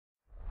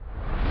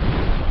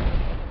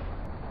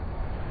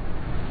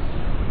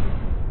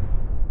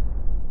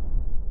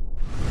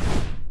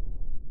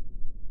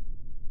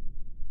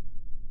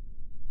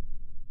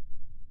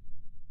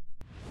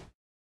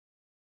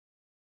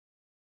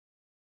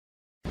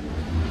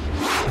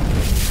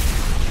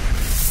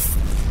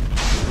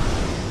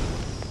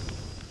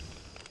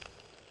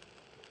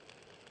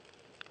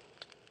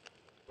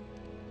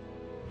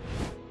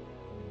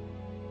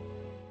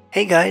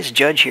Hey guys,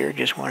 Judge here.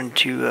 Just wanted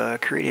to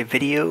create a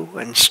video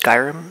on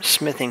Skyrim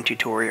smithing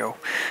tutorial.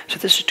 So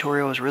this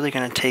tutorial is really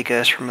going to take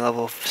us from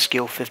level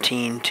skill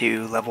 15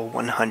 to level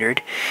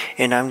 100,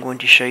 and I'm going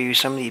to show you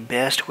some of the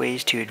best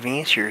ways to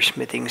advance your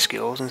smithing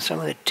skills and some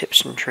of the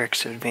tips and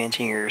tricks of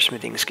advancing your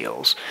smithing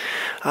skills.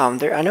 I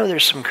know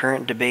there's some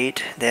current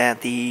debate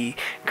that the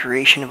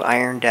creation of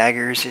iron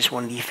daggers is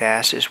one of the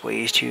fastest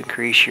ways to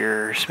increase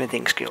your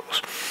smithing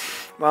skills.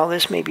 While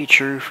this may be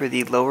true for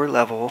the lower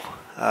level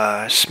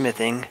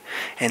smithing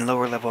and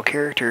lower level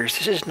characters,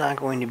 this is not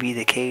going to be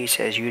the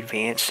case as you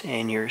advance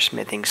in your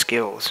smithing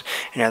skills.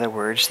 In other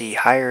words, the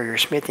higher your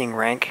smithing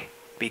rank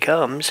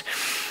becomes,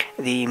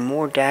 the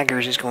more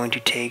daggers it's going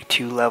to take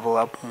to level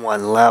up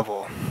one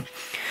level.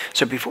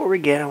 So before we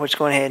get on, let's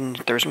go ahead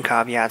and throw some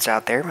caveats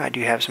out there. I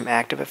do have some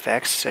active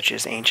effects such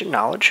as Ancient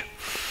Knowledge,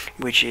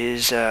 which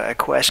is a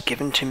quest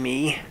given to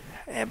me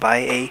by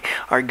a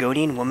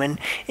Argonian woman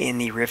in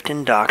the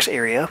Riften Docks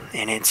area,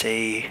 and it's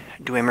a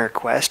Dwemer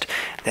quest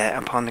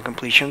that upon the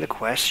completion of the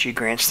quest she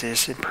grants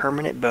this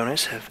permanent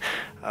bonus of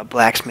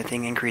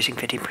blacksmithing increasing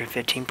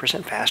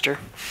 15% faster.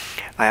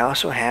 I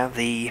also have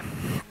the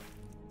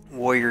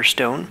Warrior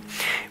Stone,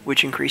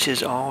 which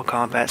increases all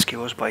combat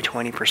skills by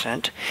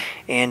 20%,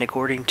 and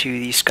according to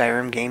the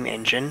Skyrim game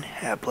engine,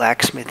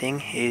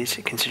 blacksmithing is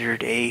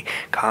considered a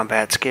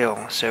combat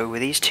skill. So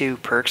with these two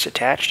perks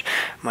attached,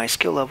 my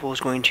skill level is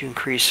going to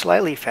increase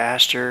slightly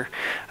faster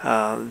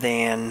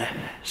than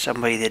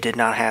somebody that did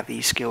not have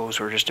these skills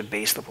or just a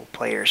base level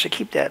player. So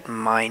keep that in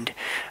mind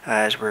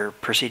as we're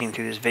proceeding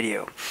through this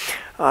video.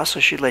 I also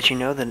should let you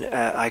know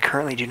that I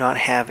currently do not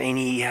have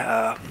any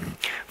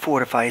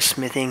fortified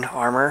smithing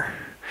armor,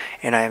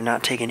 and I have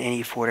not taken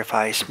any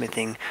fortified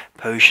smithing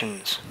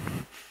potions.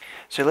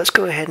 So let's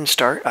go ahead and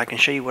start. I can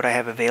show you what I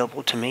have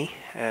available to me.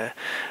 The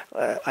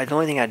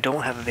only thing I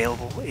don't have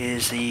available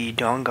is the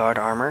Dawn Guard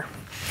armor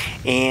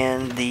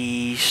and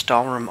the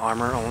Stallroom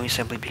armor, only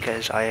simply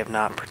because I have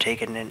not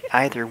partaken in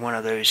either one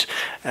of those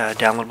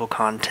downloadable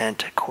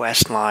content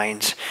quest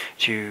lines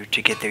to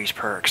get these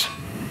perks.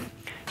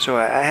 So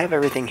I have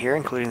everything here,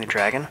 including the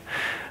dragon.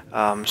 So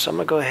I'm going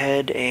to go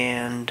ahead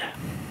and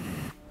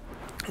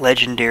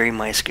legendary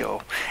my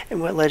skill. And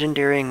what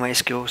legendarying my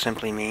skill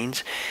simply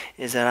means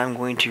is that I'm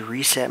going to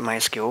reset my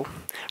skill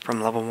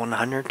from level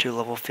 100 to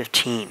level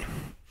 15.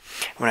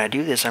 When I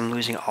do this, I'm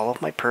losing all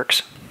of my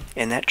perks,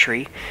 and that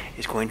tree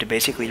is going to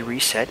basically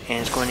reset, and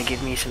it's going to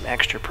give me some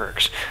extra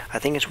perks. I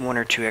think it's 1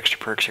 or 2 extra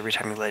perks every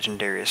time you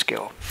legendary a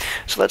skill.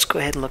 So let's go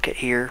ahead and look at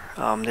here.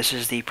 This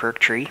is the perk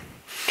tree.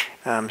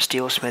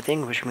 Steel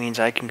smithing, which means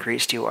I can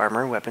create steel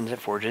armor, weapons, and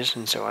forges,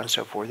 and so on and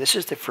so forth. This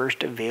is the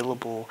first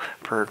available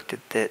perk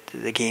that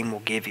the game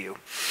will give you.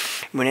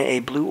 When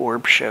a blue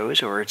orb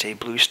shows, or it's a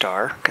blue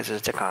star, because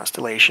it's a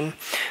constellation,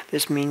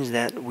 this means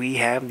that we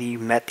have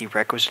met the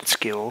requisite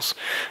skills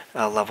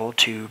level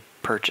to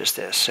purchase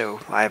this. So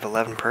I have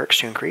 11 perks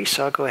to increase,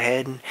 so I'll go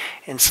ahead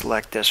and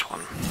select this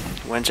one.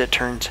 Once it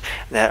turns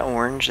that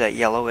orange, that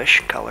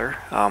yellowish color,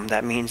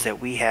 that means that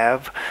we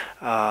have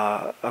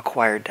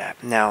acquired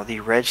that. Now the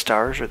red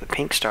stars or the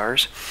pink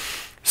stars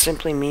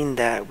simply mean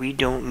that we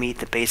don't meet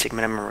the basic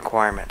minimum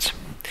requirements.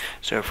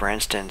 So for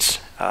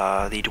instance,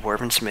 the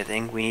Dwarven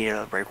Smithing, we need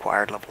a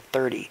required level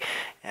 30,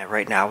 and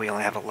right now we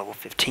only have a level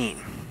 15.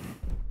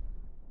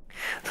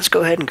 Let's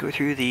go ahead and go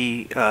through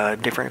the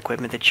different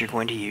equipment that you're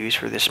going to use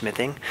for the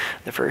smithing.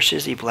 The first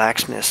is the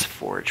blacksmith's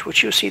forge,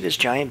 which you'll see this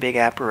giant big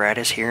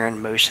apparatus here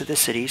in most of the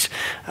cities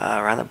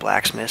around the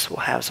blacksmiths will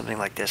have something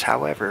like this.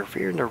 However, if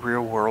you're in the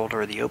real world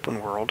or the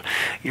open world,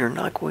 you're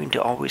not going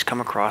to always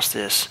come across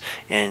this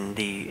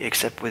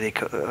except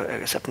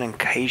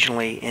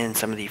occasionally in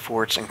some of the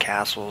forts and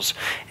castles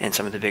in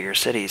some of the bigger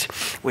cities.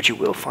 What you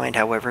will find,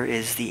 however,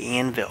 is the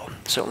anvil.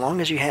 So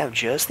long as you have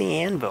just the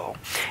anvil,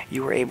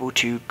 you are able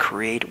to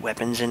create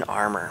weapons and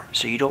armor.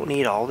 So you don't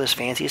need all this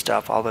fancy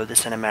stuff, although the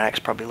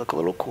cinematics probably look a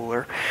little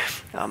cooler.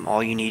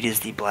 All you need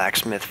is the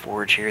blacksmith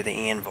forge here,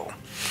 the anvil.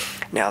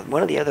 Now,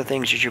 one of the other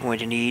things that you're going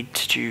to need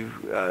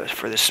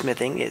for the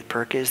smithing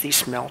perk is the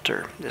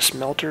smelter. The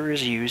smelter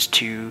is used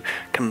to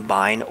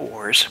combine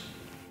ores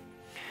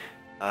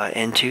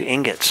into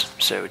ingots.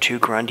 So 2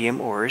 corundium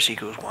ores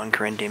equals 1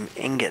 corundium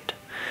ingot.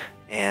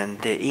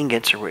 And the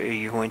ingots are what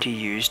you're going to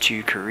use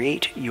to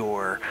create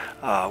your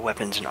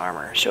weapons and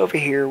armor. So over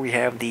here we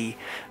have the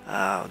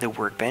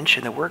workbench,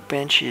 and the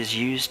workbench is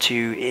used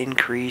to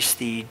increase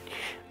the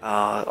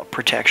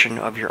protection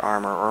of your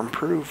armor, or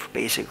improve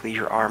basically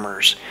your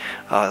armors,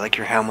 like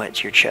your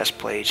helmets, your chest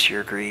plates,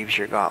 your greaves,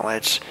 your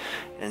gauntlets,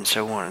 and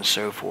so on and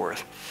so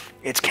forth.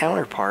 Its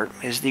counterpart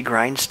is the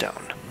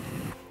grindstone.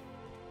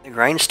 The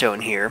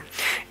grindstone here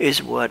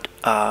is what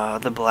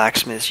the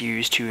blacksmiths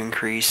use to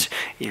increase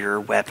your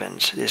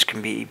weapons. This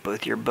can be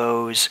both your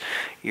bows,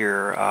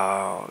 your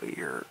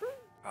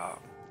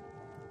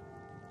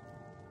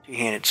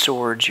two-handed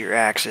swords, your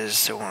axes,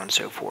 so on and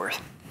so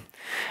forth.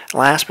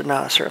 Last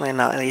but certainly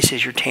not least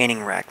is your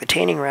tanning rack. The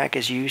tanning rack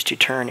is used to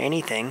turn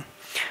anything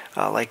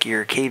like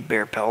your cave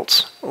bear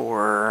pelts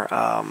or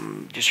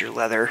just your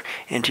leather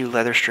into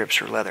leather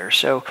strips or leather.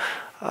 So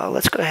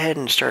let's go ahead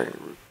and start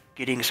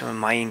getting some of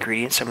my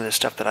ingredients, some of the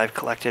stuff that I've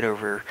collected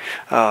over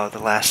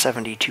the last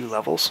 72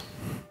 levels.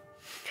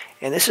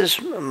 And this is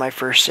my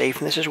first safe,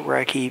 and this is where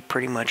I keep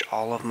pretty much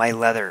all of my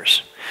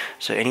leathers.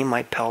 So any of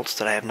my pelts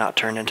that I have not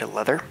turned into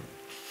leather,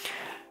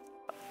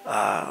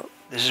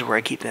 this is where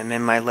I keep them,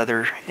 in my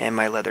leather and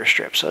my leather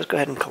strips. So let's go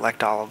ahead and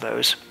collect all of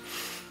those.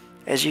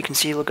 As you can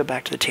see, we'll go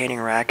back to the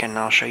tanning rack and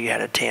I'll show you how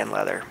to tan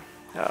leather.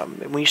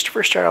 When you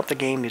first start off the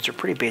game, these are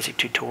pretty basic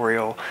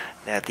tutorial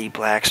that the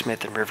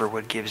Blacksmith and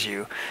Riverwood gives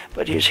you.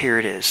 But here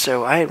it is.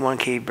 So I had one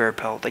cave bear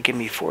pelt that gave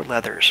me 4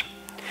 leathers.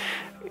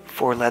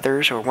 4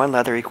 leathers, or 1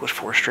 leather equals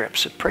 4 strips.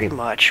 So pretty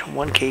much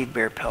 1 cave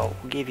bear pelt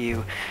will give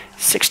you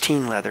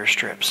 16 leather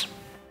strips,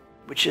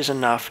 which is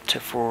enough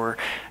for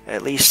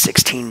at least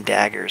 16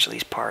 daggers, at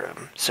least part of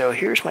them. So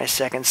here's my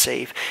second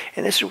safe,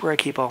 and this is where I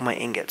keep all my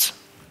ingots.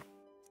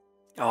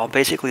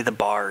 Basically the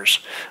bars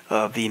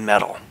of the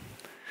metal.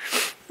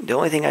 The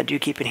only thing I do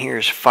keep in here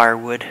is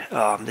firewood.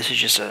 This is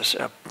just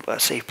a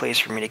safe place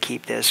for me to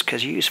keep this,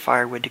 because you use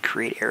firewood to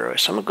create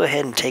arrows. So I'm going to go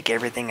ahead and take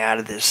everything out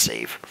of this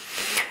safe.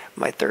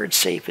 My third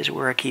safe is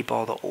where I keep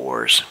all the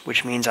ores,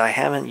 which means I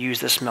haven't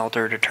used the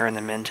smelter to turn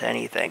them into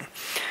anything.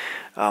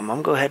 I'm going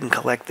to go ahead and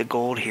collect the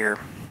gold here,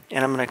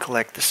 and I'm going to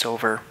collect the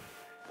silver,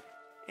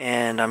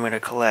 and I'm going to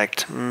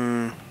collect,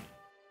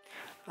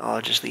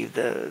 I'll just leave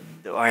the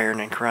iron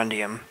and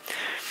corundium.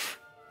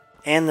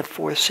 And the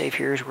fourth safe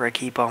here is where I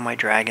keep all my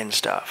dragon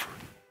stuff.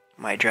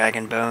 My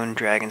dragon bone,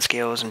 dragon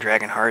scales, and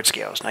dragon heart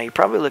scales. Now you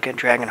probably look at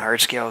dragon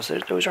heart scales,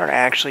 those aren't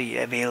actually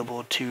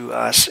available to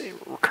us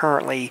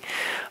currently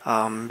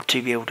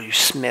to be able to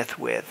smith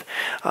with.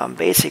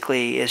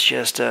 Basically it's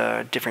just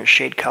a different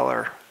shade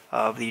color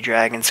of the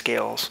dragon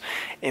scales,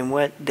 and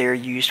what they're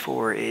used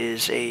for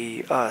is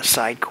a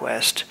side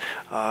quest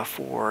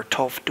for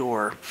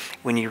Tolfdor.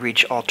 When you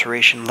reach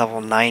alteration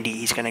level 90,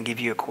 he's going to give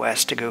you a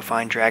quest to go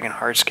find dragon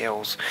heart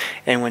scales,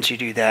 and once you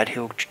do that,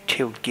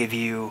 he'll give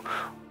you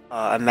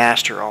a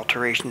master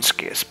alteration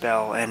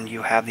spell, and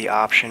you have the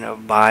option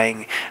of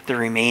buying the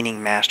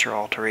remaining master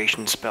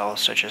alteration spells,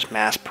 such as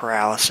mass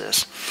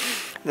paralysis.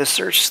 This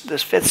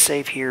fifth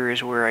safe here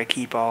is where I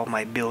keep all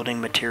my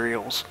building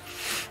materials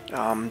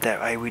that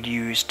I would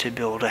use to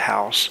build a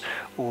house,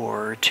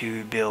 or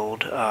to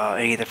build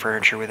any of the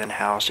furniture within a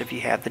house if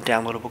you have the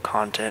downloadable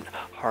content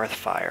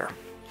Hearthfire.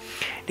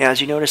 Now,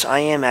 as you notice, I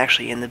am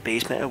actually in the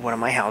basement of one of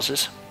my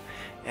houses,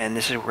 and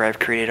this is where I've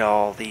created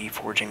all the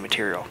forging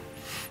material.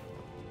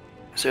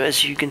 So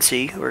as you can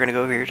see, we're going to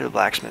go over here to the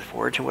blacksmith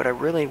forge, and what I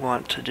really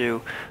want to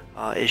do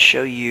is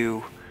show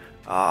you,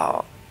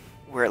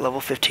 we're at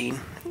level 15,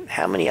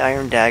 how many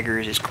iron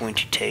daggers is going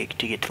to take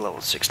to get to level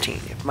 16.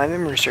 If my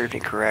memory serves me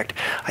correct,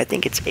 I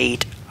think it's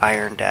 8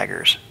 iron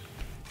daggers.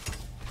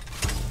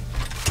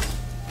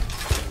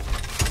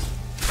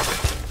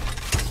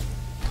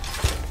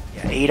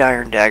 Yeah, 8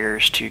 iron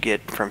daggers to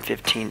get from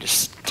 15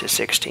 to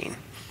 16.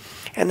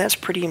 And that's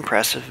pretty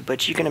impressive,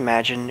 but you can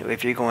imagine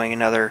if you're going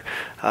another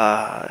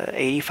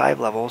 85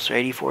 levels or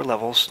 84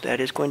 levels, that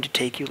is going to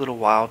take you a little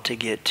while to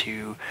get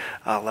to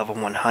level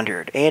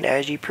 100. And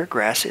as you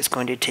progress, it's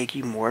going to take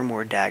you more and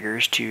more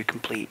daggers to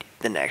complete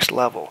the next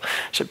level.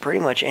 So pretty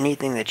much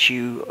anything that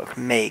you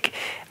make,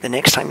 the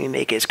next time you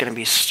make it, it's going to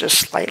be just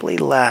slightly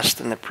less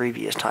than the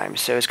previous time.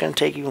 So it's going to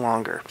take you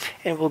longer.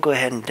 And we'll go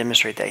ahead and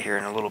demonstrate that here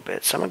in a little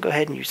bit. So I'm going to go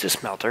ahead and use the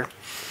smelter.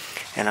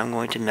 And I'm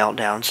going to melt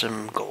down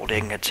some gold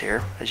ingots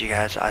here. As you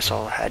guys, I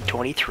saw, had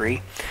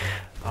 23.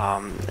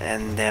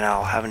 And then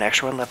I'll have an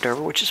extra one left over,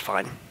 which is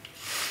fine.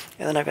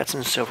 And then I've got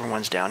some silver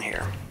ones down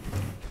here.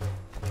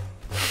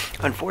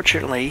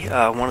 Unfortunately,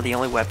 one of the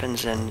only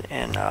weapons in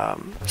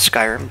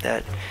Skyrim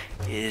that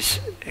is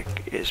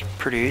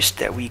produced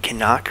that we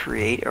cannot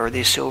create are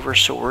the silver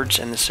swords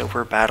and the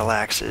silver battle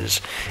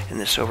axes and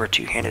the silver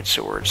two-handed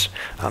swords.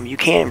 You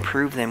can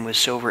improve them with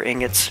silver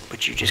ingots,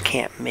 but you just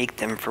can't make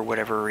them for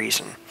whatever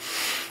reason.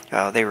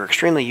 They were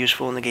extremely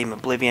useful in the game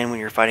Oblivion when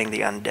you're fighting the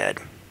undead.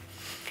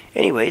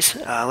 Anyways,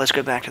 let's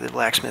go back to the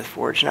blacksmith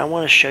forge, and I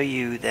want to show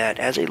you that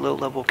as a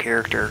low-level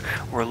character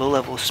or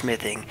low-level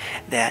smithing,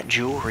 that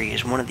jewelry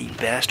is one of the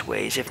best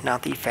ways, if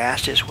not the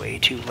fastest way,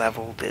 to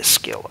level this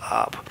skill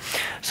up.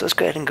 So let's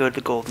go ahead and go to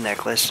the gold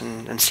necklace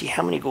and see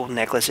how many gold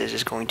necklaces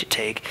it's going to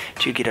take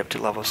to get up to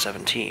level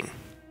 17.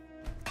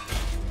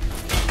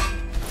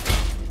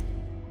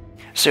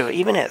 So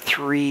even at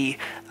 3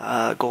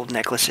 gold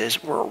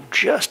necklaces, we're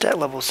just at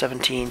level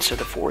 17, so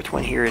the fourth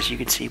one here, as you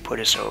can see, put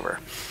us over.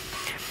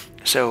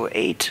 So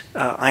 8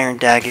 iron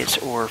daggets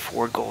or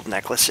 4 gold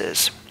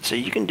necklaces. So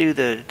you can do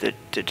the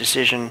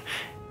decision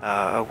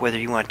of whether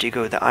you want to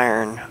go the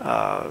iron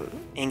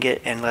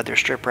ingot and leather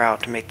strip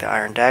route to make the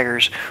iron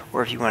daggers,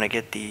 or if you want to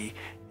get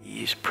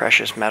these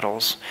precious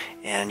metals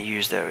and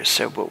use those.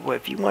 So but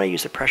if you want to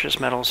use the precious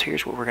metals,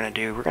 here's what we're going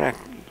to do.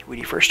 When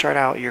you first start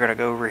out, you're going to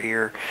go over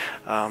here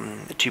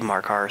to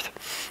Markarth,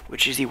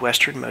 which is the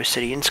westernmost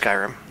city in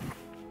Skyrim,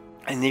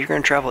 and then you're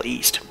going to travel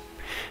east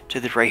to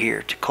the right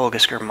here, to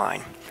Kolgisker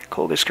Mine.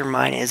 Kolgisker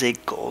Mine is a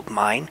gold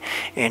mine,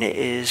 and it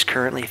is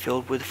currently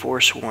filled with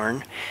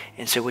Forsworn.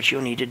 And so what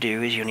you'll need to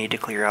do is you'll need to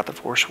clear out the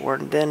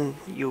Forsworn, then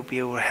you'll be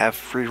able to have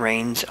free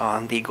reigns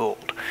on the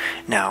gold.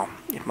 Now,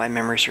 if my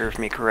memory serves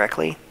me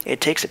correctly,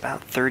 it takes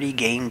about 30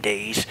 game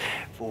days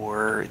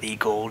for the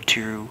gold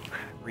to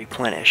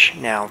replenish.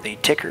 Now, the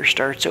ticker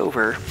starts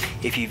over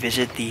if you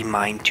visit the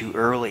mine too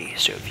early.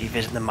 So if you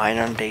visit the mine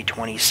on day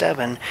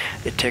 27,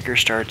 the ticker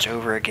starts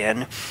over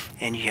again,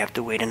 and you have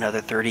to wait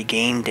another 30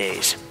 game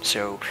days.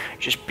 So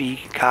just be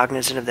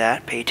cognizant of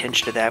that. Pay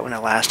attention to that when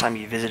the last time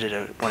you visited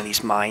one of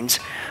these mines.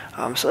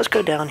 So let's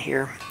go down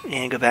here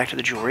and go back to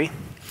the jewelry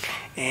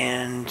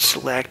and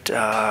select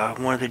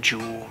one of the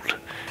jeweled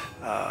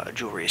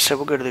jewelry. So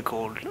we'll go to the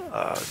gold,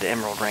 the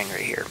emerald ring right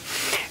here.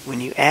 When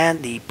you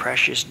add the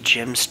precious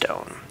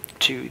gemstone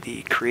to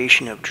the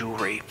creation of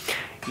jewelry,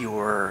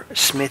 your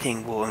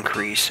smithing will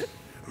increase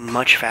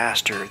much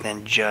faster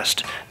than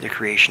just the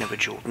creation of a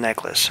jeweled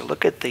necklace. So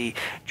look at the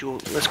jewel.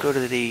 Let's go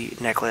to the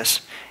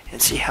necklace and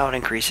see how it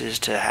increases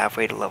to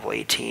halfway to level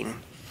 18.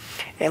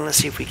 And let's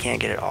see if we can't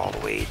get it all the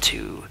way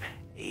to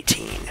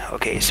 18.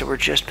 Okay, so we're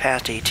just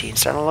past 18.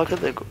 So now look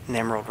at the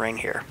emerald ring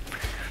here.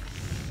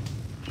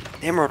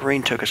 The emerald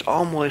ring took us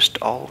almost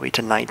all the way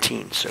to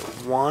 19. So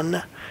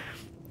one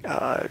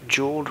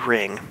jeweled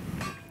ring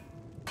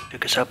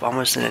took us up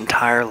almost an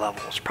entire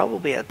level. It's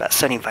probably at about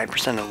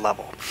 75% of the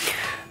level.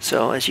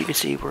 So as you can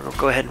see, we're going to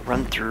go ahead and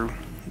run through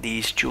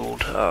these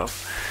jeweled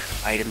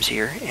items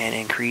here and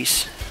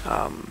increase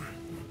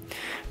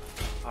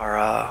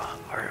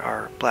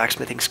our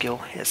blacksmithing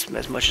skill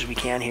as much as we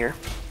can here.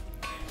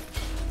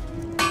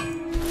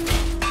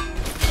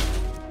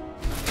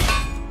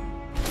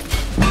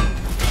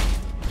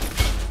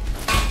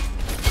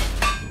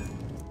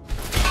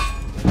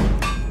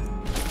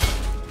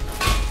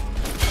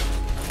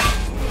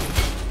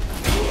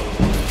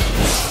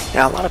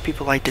 Now, a lot of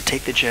people like to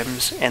take the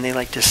gems and they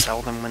like to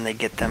sell them when they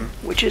get them,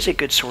 which is a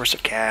good source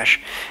of cash.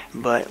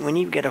 But when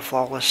you get a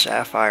flawless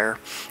sapphire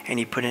and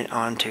you put it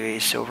onto a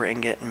silver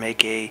ingot and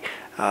make a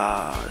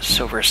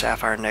silver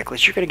sapphire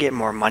necklace, you're going to get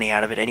more money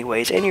out of it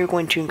anyways, and you're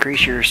going to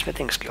increase your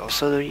smithing skills.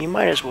 So you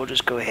might as well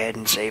just go ahead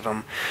and save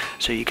them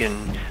so you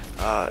can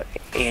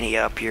ante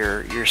up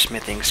your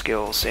smithing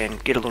skills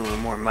and get a little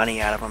more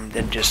money out of them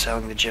than just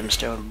selling the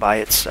gemstone by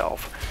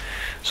itself.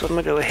 So I'm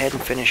going to go ahead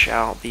and finish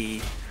out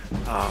the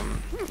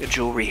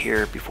jewelry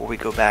here before we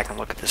go back and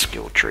look at the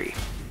skill tree.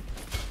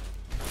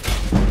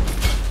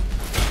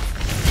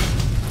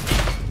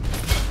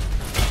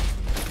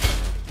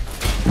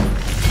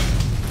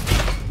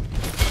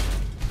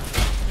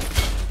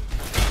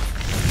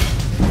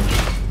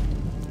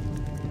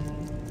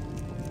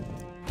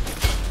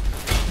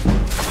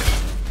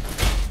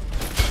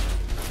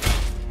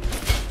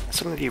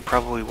 Some of you are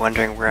probably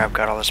wondering where I've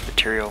got all this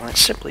material, and it's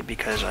simply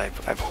because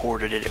I've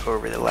hoarded it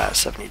over the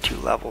last 72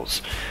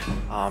 levels.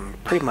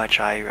 Pretty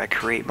much I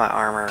create my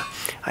armor,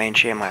 I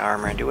enchant my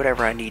armor, and do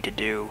whatever I need to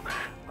do,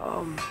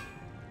 and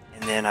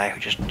then I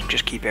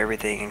just keep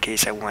everything in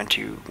case I want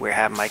to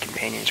have my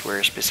companions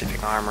wear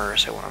specific armor, or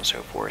so on and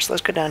so forth. So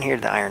let's go down here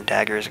to the iron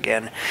daggers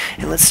again,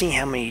 and let's see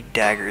how many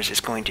daggers it's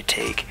going to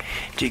take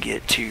to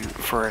get to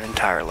for an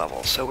entire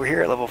level. So we're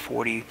here at level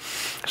 40,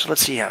 so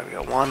let's see how we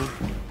go. 1,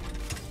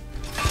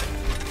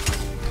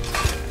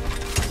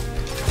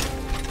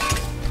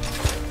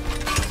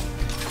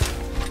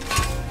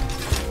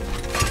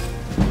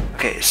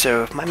 okay,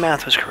 so if my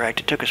math was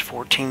correct, it took us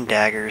 14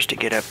 daggers to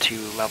get up to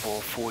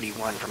level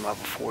 41 from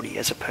level 40,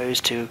 as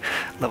opposed to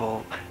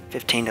level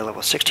 15 to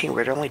level 16,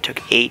 where it only took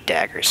 8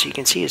 daggers. So you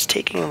can see it's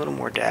taking a little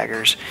more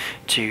daggers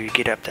to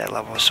get up that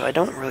level. So I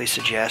don't really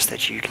suggest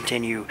that you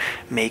continue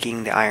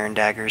making the iron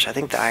daggers. I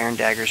think the iron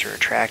daggers are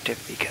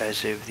attractive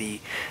because of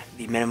the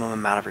minimum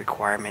amount of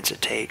requirements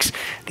it takes.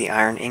 The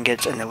iron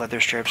ingots and the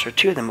leather strips are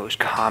two of the most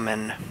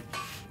common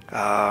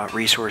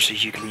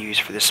resources you can use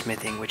for the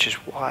smithing, which is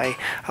why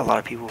a lot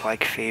of people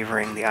like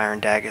favoring the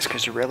iron daggers,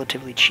 because they're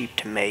relatively cheap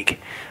to make,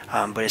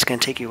 but it's going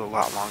to take you a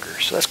lot longer.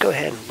 So let's go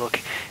ahead and look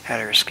at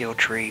our skill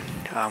tree.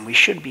 We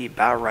should be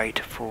about right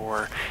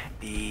for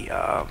the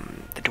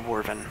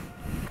dwarven.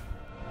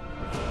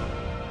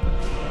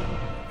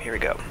 Here we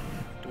go.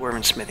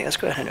 Dwarven smithing. Let's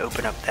go ahead and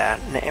open up that.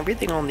 And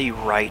everything on the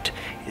right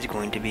is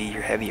going to be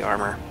your heavy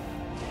armor,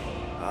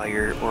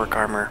 your orc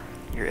armor,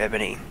 your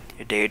ebony,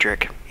 your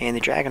daedric, and the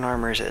dragon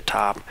armor is at the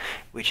top,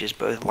 which is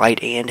both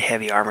light and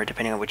heavy armor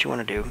depending on what you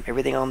want to do.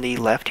 Everything on the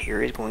left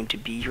here is going to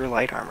be your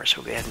light armor,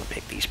 so go ahead and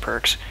pick these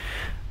perks.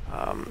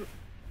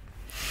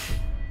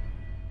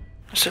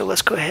 So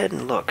let's go ahead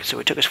and look. So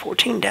it took us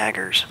 14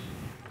 daggers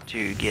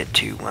to get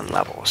to one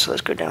level. So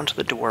let's go down to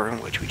the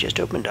dwarven, which we just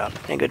opened up,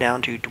 and go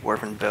down to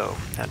dwarven bow.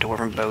 Now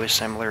dwarven bow is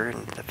similar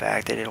in the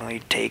fact that it only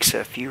takes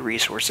a few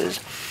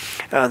resources,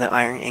 the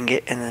iron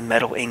ingot and the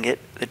metal ingot,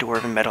 the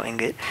dwarven metal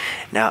ingot.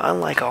 Now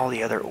unlike all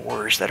the other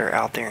ores that are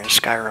out there in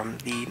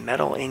Skyrim, the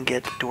metal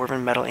ingot,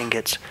 dwarven metal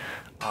ingots,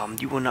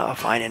 you will not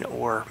find an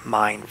ore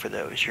mine for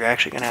those. You're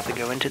actually going to have to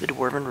go into the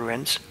dwarven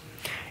ruins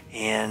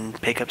and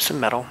pick up some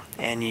metal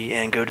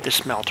and go to the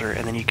smelter,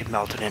 and then you can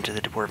melt it into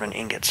the dwarven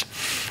ingots.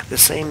 The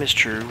same is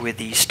true with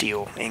these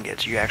steel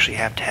ingots. You actually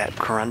have to have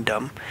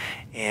corundum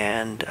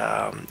and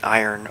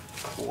iron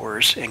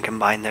ores and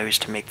combine those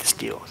to make the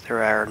steel.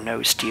 There are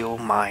no steel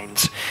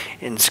mines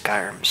in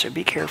Skyrim, so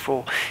be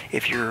careful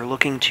if you're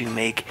looking to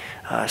make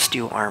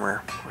steel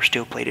armor or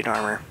steel plated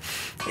armor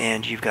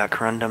and you've got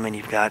corundum and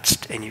you've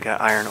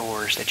got iron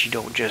ores, that you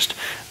don't just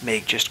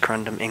make just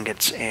corundum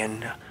ingots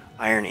and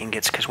iron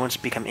ingots, because once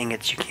they become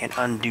ingots you can't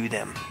undo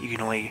them. You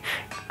can only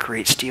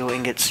create steel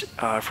ingots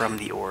from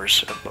the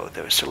ores of both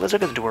those. So let's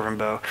look at the dwarven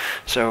bow.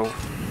 So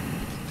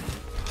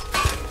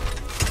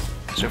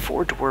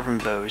 4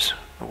 dwarven bows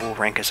will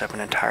rank us up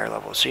an entire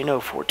level. So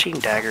 14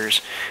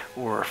 daggers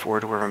or 4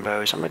 dwarven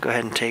bows. I'm going to go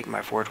ahead and take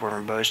my 4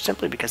 dwarven bows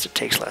simply because it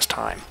takes less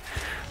time.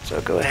 So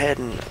go ahead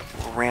and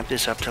ramp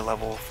this up to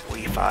level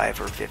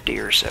 45 or 50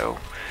 or so.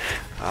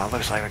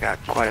 Looks like I got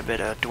quite a bit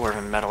of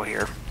dwarven metal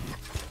here.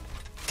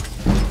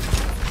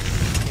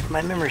 If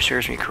my memory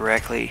serves me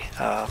correctly,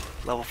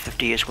 level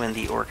 50 is when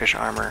the orcish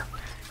armor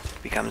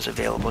becomes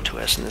available to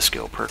us in the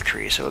skill perk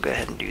tree, so we'll go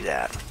ahead and do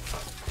that.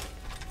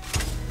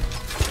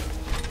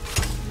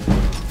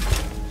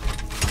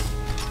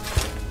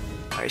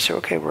 Alright,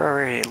 so we're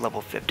already at level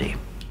 50.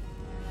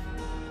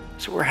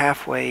 So we're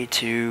halfway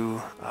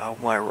to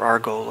our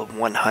goal of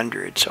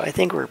 100, so I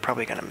think we're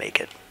probably going to make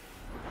it.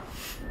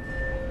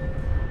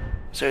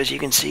 So as you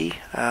can see,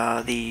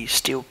 the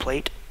steel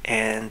plate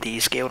and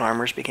the scaled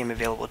armors became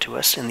available to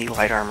us in the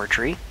light armor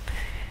tree,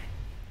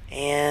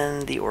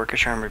 and the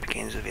orcish armor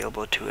became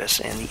available to us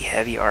in the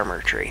heavy armor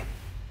tree.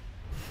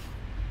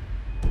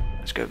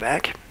 Let's go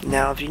back.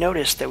 Now if you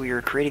notice that we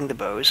were creating the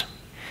bows,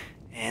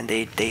 and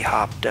they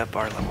hopped up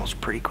our levels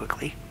pretty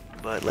quickly,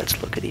 but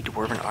let's look at the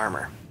dwarven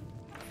armor.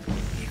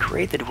 You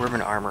create the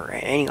dwarven armor in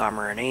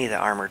any of the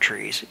armor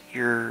trees,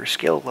 your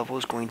skill level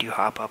is going to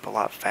hop up a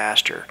lot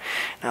faster.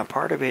 Now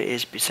part of it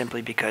is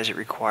simply because it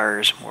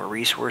requires more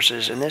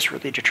resources, and this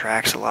really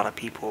detracts a lot of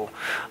people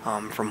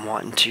from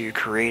wanting to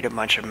create a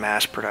bunch of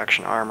mass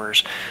production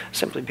armors,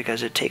 simply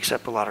because it takes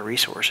up a lot of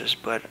resources.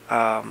 But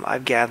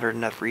I've gathered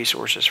enough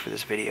resources for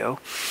this video,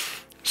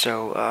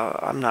 so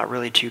I'm not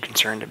really too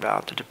concerned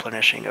about the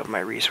replenishing of my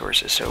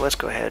resources. So let's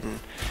go ahead, and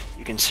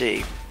you can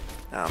see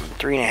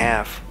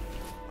 3.5,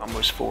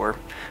 almost 4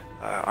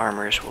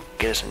 armors will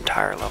get us an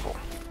entire level.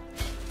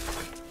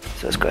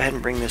 So let's go ahead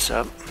and bring this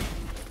up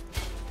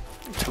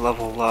to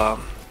level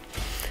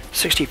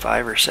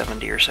 65 or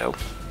 70 or so.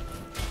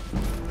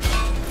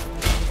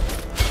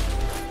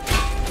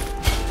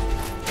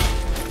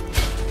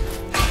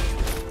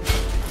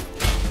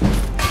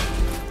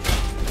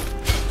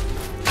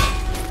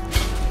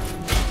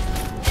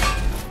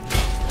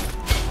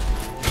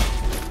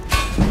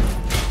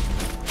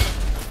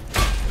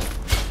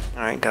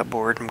 Got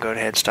bored and go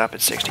ahead and stop at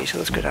 60, so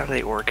let's go down to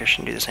the orcish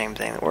and do the same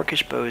thing. The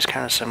orcish bow is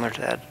kind of similar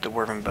to that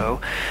dwarven bow,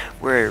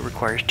 where it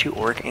requires 2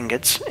 orc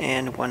ingots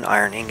and 1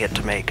 iron ingot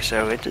to make,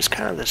 so it is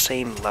kind of the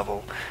same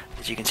level.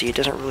 As you can see, it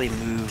doesn't really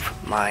move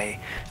my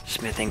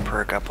smithing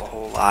perk up a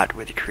whole lot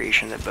with the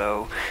creation of the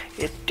bow.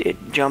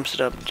 It jumps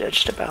it up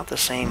just about the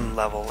same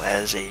level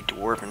as a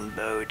dwarven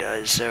bow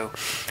does, so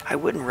I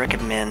wouldn't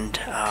recommend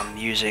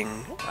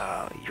using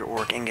your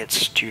orc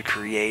ingots to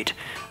create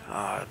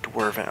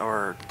dwarven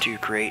or to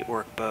create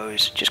orc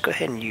bows. Just go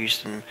ahead and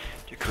use them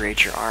to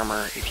create your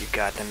armor if you've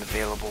got them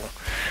available,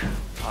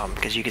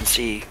 because you can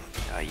see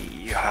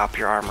you hop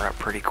your armor up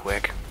pretty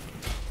quick.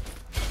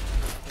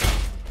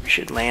 We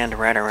should land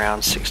right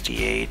around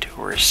 68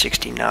 or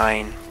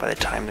 69 by the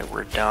time that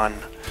we're done,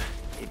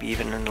 maybe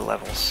even into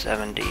level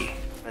 70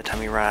 by the time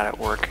we run out of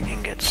orc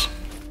ingots.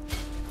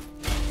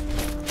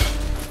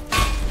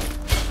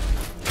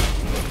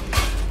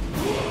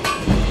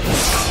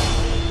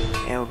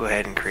 And we'll go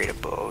ahead and create a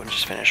bow and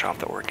just finish off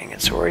the orc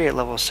ingots. So we're already at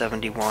level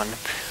 71,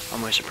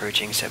 almost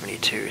approaching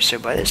 72. So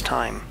by this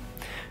time,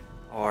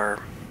 our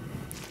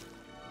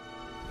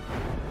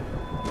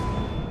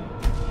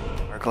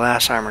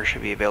glass armor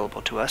should be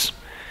available to us.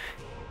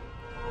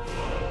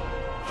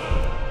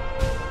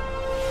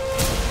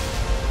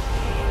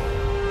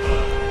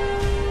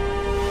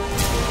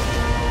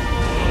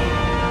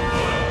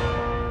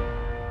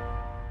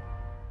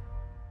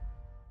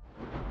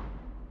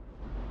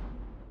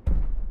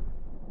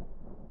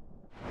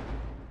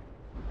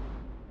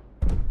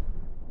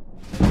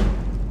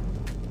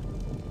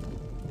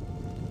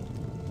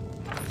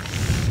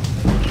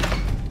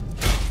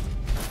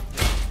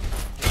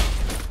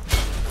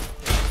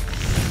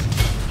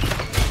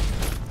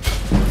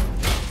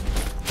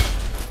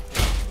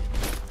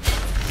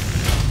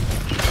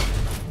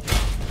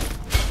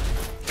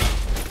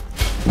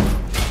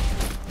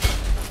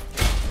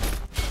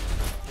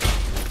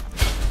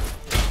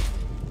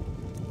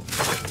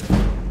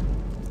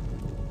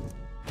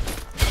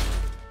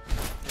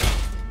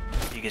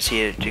 You can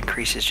see it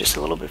increases just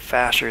a little bit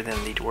faster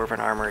than the dwarven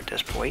armor at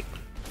this point.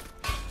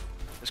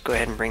 Let's go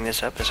ahead and bring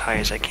this up as high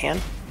as I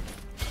can.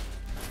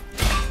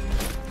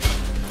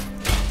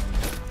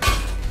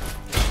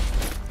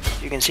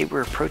 You can see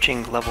we're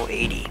approaching level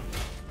 80.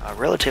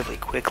 relatively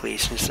quickly.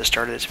 Since the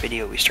start of this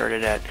video, we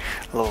started at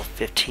level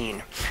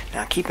 15.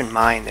 Now keep in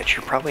mind that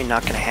you're probably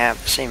not going to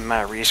have the same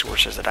amount of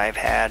resources that I've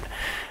had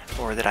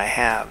or that I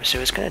have, so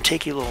it's going to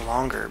take you a little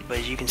longer. But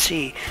as you can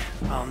see,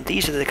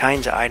 these are the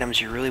kinds of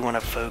items you really want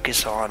to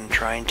focus on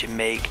trying to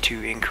make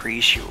to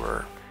increase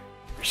your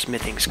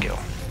smithing skill.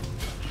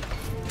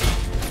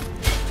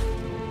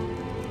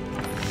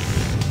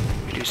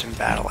 Do some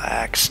battle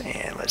axe,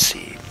 and let's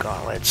see,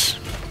 gauntlets,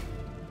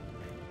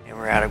 and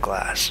we're out of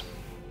glass.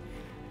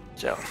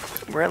 So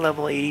we're at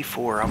level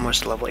 84,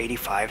 almost level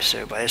 85,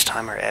 so by this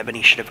time our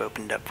ebony should have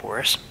opened up for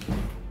us.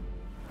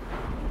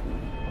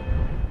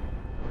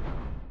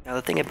 Now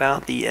the thing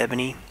about the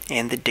ebony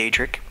and the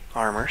daedric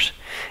armors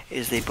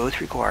is they both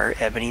require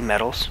ebony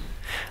metals.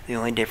 The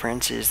only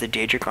difference is the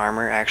daedric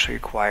armor actually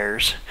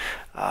requires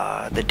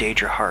the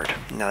Daedra heart.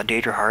 Now the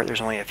Daedra heart,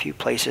 there's only a few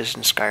places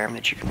in Skyrim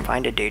that you can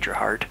find a Daedra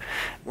heart.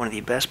 One of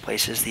the best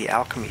places, the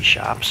alchemy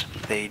shops.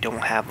 They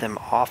don't have them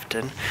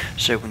often,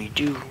 so when you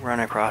do run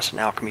across an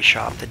alchemy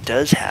shop that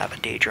does have a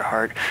Daedra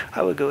heart,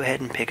 I would go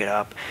ahead and pick it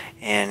up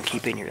and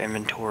keep it in your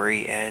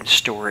inventory and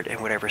store it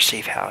in whatever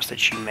safe house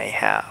that you may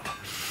have.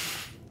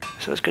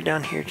 So let's go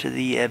down here to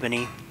the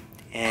ebony,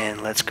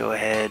 and let's go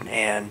ahead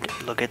and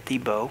look at the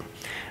bow.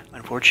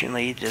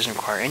 Unfortunately, it doesn't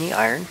require any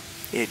iron.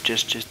 It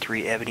just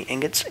 3 ebony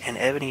ingots, and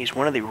ebony is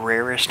one of the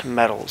rarest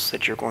metals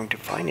that you're going to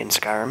find in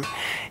Skyrim.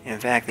 In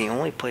fact, the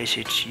only place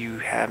that you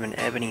have an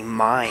ebony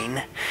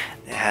mine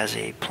that has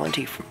a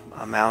plenty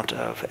amount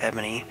of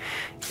ebony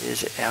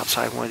is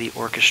outside one of the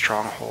Orcish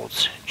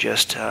strongholds,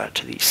 just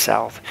to the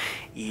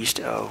southeast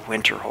of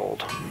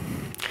Winterhold.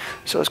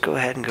 So let's go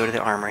ahead and go to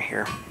the armor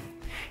here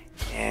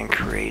and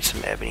create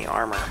some ebony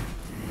armor.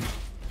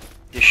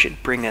 This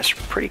should bring us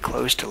pretty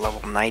close to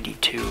level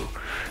 92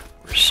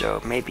 or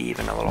so, maybe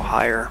even a little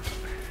higher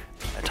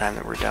by the time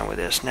that we're done with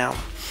this. Now,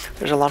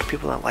 there's a lot of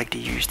people that like to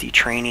use the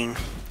training,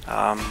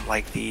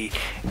 like the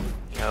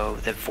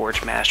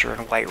Forge Master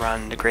and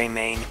Whiterun, the Grey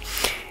Mane,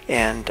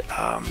 and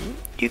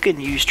you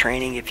can use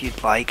training if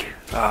you'd like.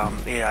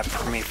 Yeah,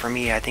 for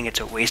me, I think it's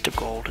a waste of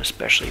gold,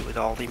 especially with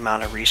all the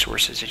amount of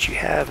resources that you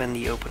have in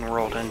the open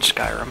world in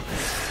Skyrim.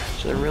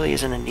 So there really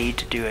isn't a need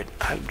to do it.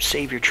 I would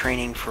save your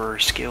training for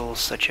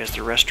skills such as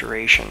the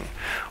restoration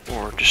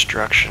or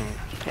destruction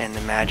and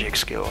the magic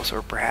skills,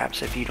 or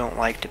perhaps if you don't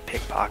like to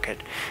pickpocket,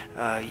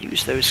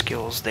 use those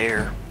skills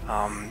there,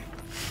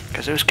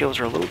 because those skills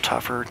are a little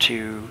tougher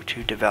to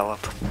develop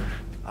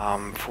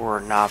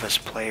for novice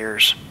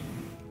players.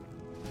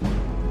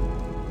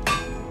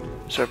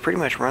 So I pretty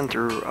much run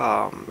through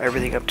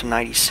everything up to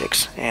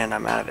 96, and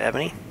I'm out of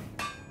ebony.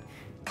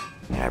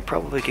 And I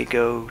probably could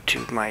go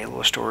to my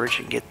little storage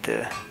and get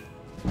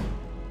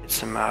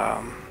some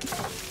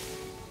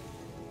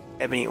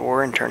ebony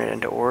ore and turn it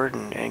into ore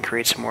and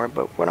create some more.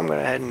 But what I'm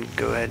going to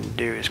go ahead and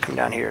do is come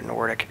down here to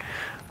Nordic,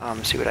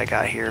 see what I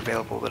got here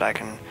available that I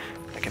can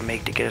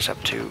make to get us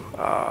up to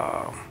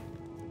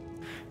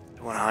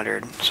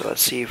 100. So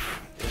let's see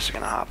if this is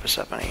going to hop us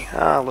up any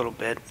a little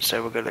bit.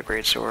 So we'll go to the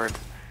great sword.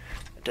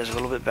 It does a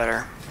little bit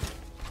better,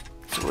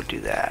 so we'll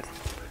do that.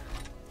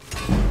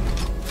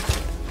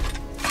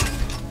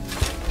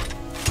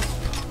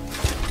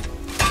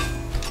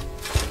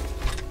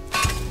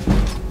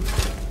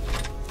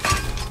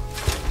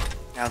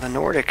 Now the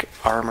Nordic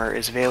armor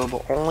is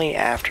available only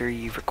after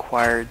you've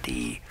acquired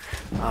the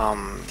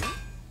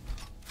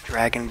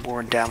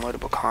Dragonborn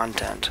downloadable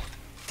content.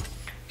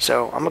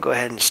 So I'm going to go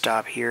ahead and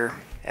stop here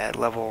at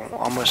level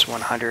almost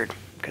 100,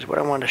 because what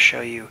I want to show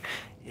you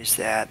is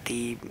that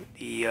the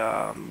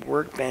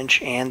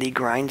workbench and the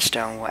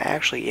grindstone will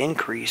actually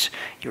increase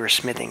your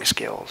smithing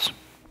skills.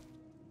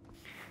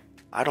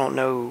 I don't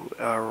know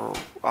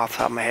off the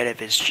top of my head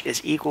if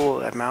it's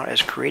equal amount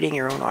as creating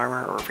your own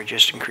armor or if it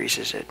just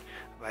increases it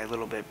by a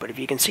little bit. But if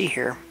you can see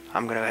here,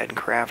 I'm going to go ahead and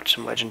craft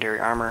some legendary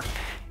armor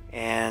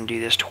and do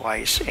this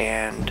twice,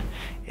 and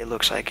it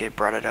looks like it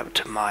brought it up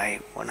to my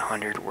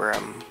 100 where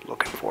I'm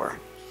looking for.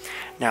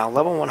 Now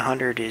level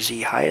 100 is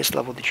the highest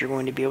level that you're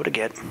going to be able to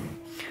get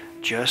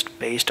just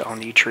based on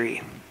the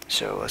tree.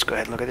 So let's go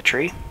ahead and look at the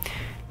tree,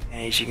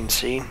 and as you can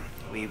see,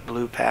 we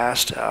blew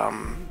past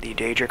the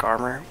Daedric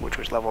armor, which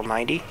was level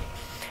 90,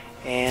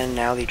 and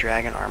now the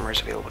dragon armor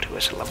is available to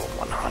us at level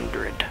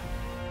 100.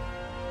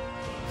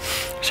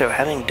 So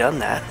having done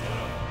that,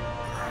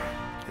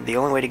 the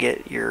only way to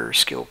get your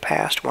skill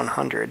past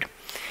 100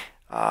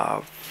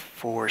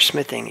 for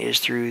smithing is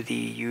through the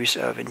use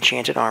of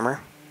enchanted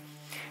armor,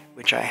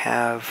 which I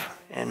have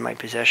in my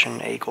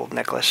possession, a gold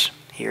necklace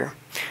here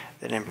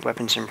that in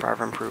weapons and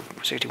power improve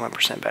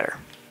 61% better.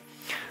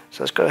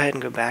 So let's go ahead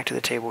and go back to the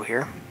table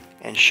here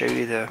and show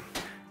you the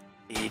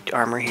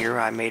armor here.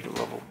 I made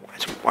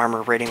it's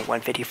armor rating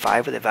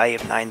 155 with a value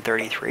of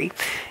 933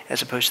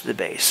 as opposed to the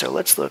base. So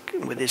let's look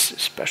with this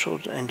special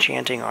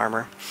enchanting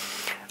armor,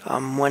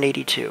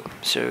 182.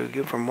 So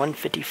go from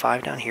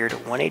 155 down here to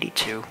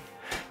 182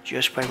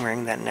 just by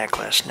wearing that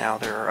necklace. Now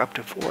there are up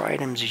to 4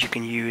 items that you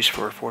can use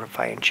for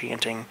fortify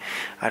enchanting.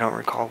 I don't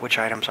recall which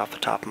items off the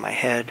top of my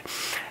head,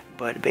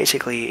 but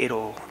basically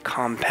it'll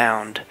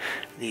compound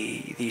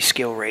the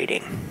skill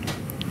rating.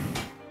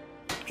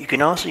 You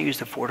can also use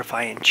the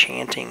fortify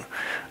enchanting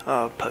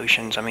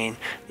potions,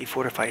 the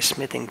fortify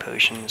smithing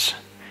potions,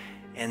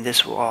 and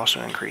this will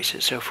also increase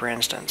it. So for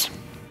instance,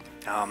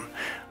 I'm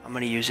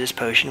going to use this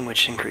potion,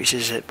 which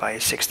increases it by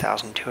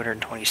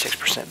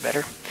 6,226%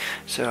 better.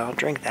 So I'll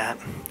drink that,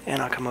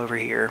 and I'll come over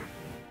here,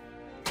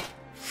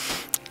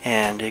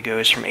 and it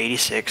goes from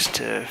 86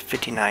 to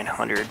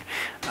 5,900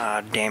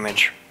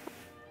 damage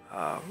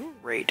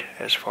rate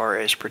as far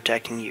as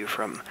protecting you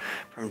from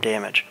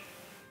damage.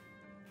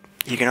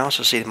 You can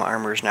also see that my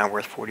armor is now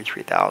worth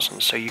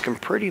 43,000, so you can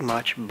pretty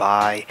much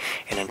buy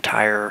an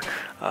entire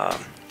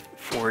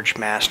Forge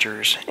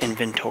Master's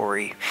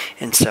inventory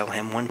and sell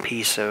him one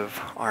piece of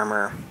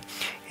armor,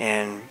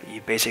 and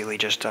you basically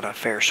just done a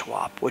fair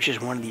swap, which is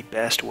one of the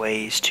best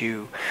ways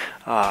to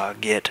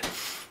get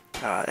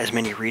as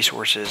many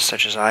resources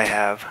such as I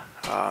have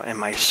in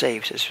my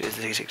safes.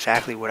 Is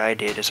exactly what I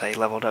did. Is I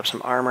leveled up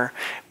some armor,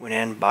 went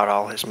in, bought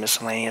all his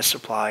miscellaneous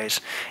supplies,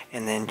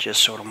 and then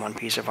just sold him one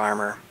piece of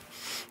armor,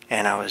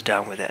 and I was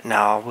done with it.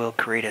 Now I will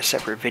create a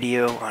separate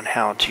video on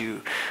how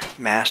to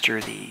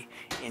master the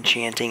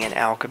enchanting and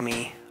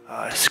alchemy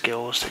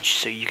skills,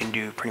 so you can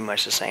do pretty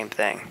much the same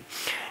thing.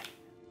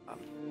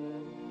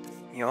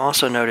 You'll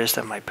also notice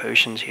that my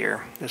potions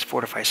here, this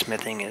fortify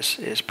smithing,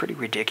 is pretty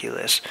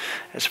ridiculous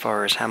as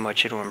far as how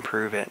much it'll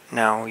improve it.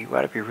 Now you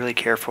got to be really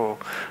careful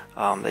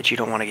that you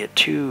don't want to get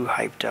too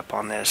hyped up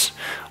on this,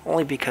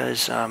 only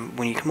because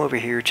when you come over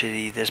here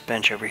to this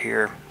bench over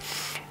here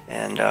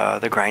and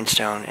the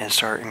grindstone and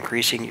start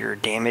increasing your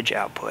damage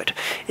output,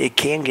 it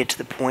can get to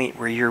the point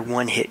where you're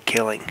one-hit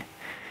killing.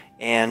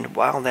 And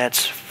while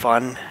that's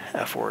fun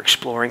for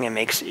exploring and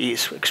makes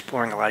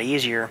exploring a lot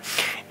easier,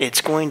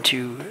 it's going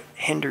to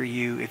hinder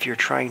you if you're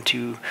trying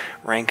to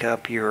rank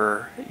up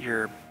your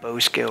bow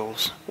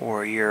skills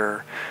or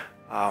your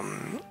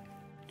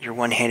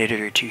one-handed or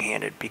your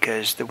two-handed,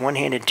 because the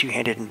one-handed,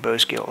 two-handed, and bow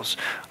skills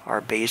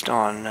are based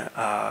on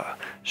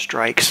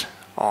strikes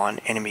on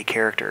enemy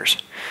characters.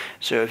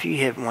 So if you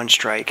hit one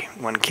strike,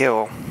 one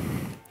kill,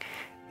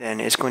 then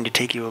it's going to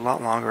take you a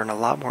lot longer and a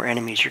lot more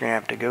enemies you're going to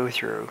have to go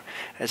through,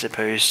 as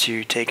opposed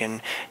to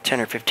taking 10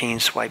 or 15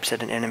 swipes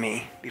at an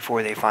enemy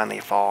before they finally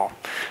fall.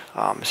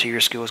 So your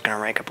skill is going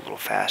to rank up a little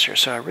faster.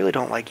 So I really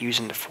don't like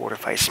using the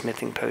fortify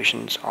smithing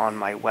potions on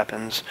my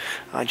weapons,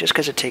 just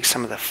because it takes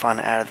some of the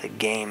fun out of the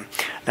game.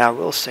 Now I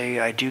will say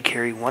I do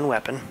carry one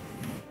weapon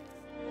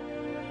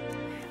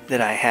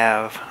that I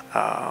have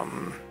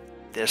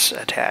this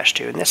attached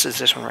to, and this is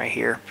this one right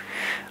here.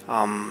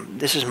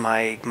 This is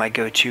my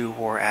go-to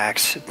war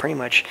axe. Pretty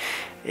much,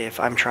 if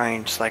I'm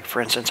trying, like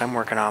for instance, I'm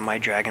working on my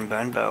dragon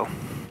bone bow,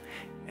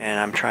 and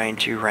I'm trying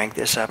to rank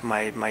this up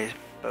my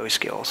bow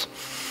skills.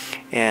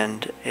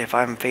 And if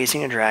I'm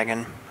facing a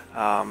dragon,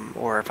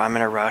 or if I'm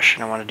in a rush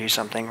and I want to do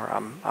something, or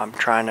I'm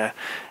trying to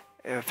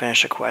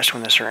finish a quest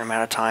within a certain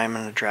amount of time,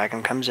 and the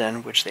dragon comes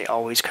in, which they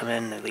always come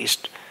in at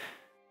least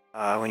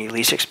when you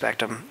least expect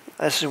them.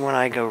 This is when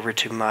I go over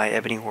to my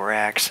ebony war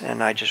axe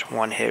and I just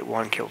one hit,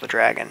 one kill the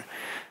dragon.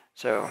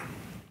 So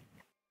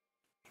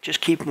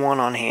just keep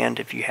one on hand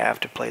if you have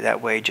to play that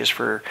way, just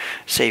for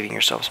saving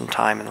yourself some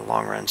time in the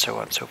long run, so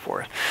on and so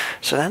forth.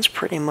 So that's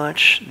pretty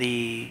much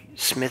the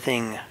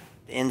smithing,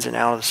 the ins and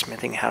outs of the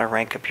smithing, how to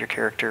rank up your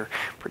character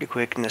pretty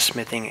quick in the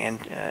smithing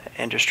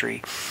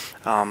industry.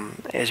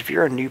 As if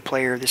you're a new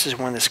player, this is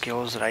one of the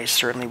skills that I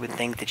certainly would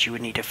think that you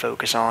would need to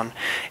focus on.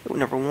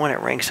 Number one, it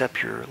ranks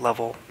up your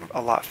level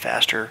a lot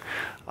faster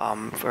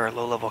for a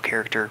low-level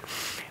character,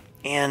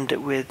 and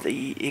with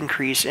the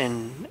increase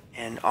in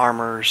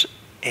armors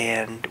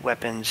and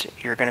weapons,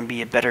 you're going to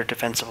be a better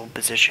defensive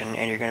position,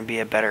 and you're going to be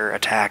a better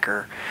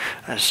attacker.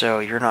 So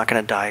you're not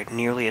going to die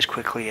nearly as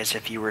quickly as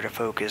if you were to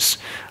focus,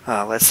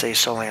 let's say,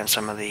 solely on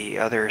some of the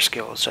other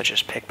skills such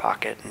as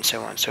pickpocket and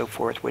so on and so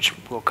forth, which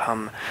will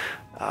come,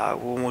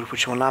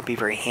 which will not be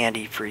very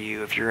handy for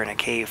you if you're in a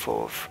cave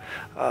full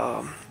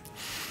of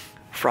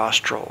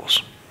frost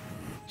trolls.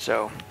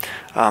 So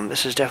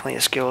this is definitely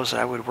a skills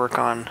that I would work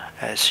on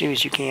as soon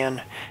as you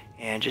can,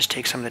 and just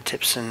take some of the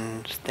tips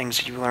and things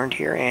that you learned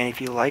here. And if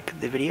you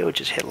like the video,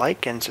 just hit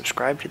like and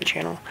subscribe to the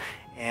channel,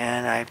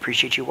 and I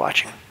appreciate you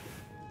watching.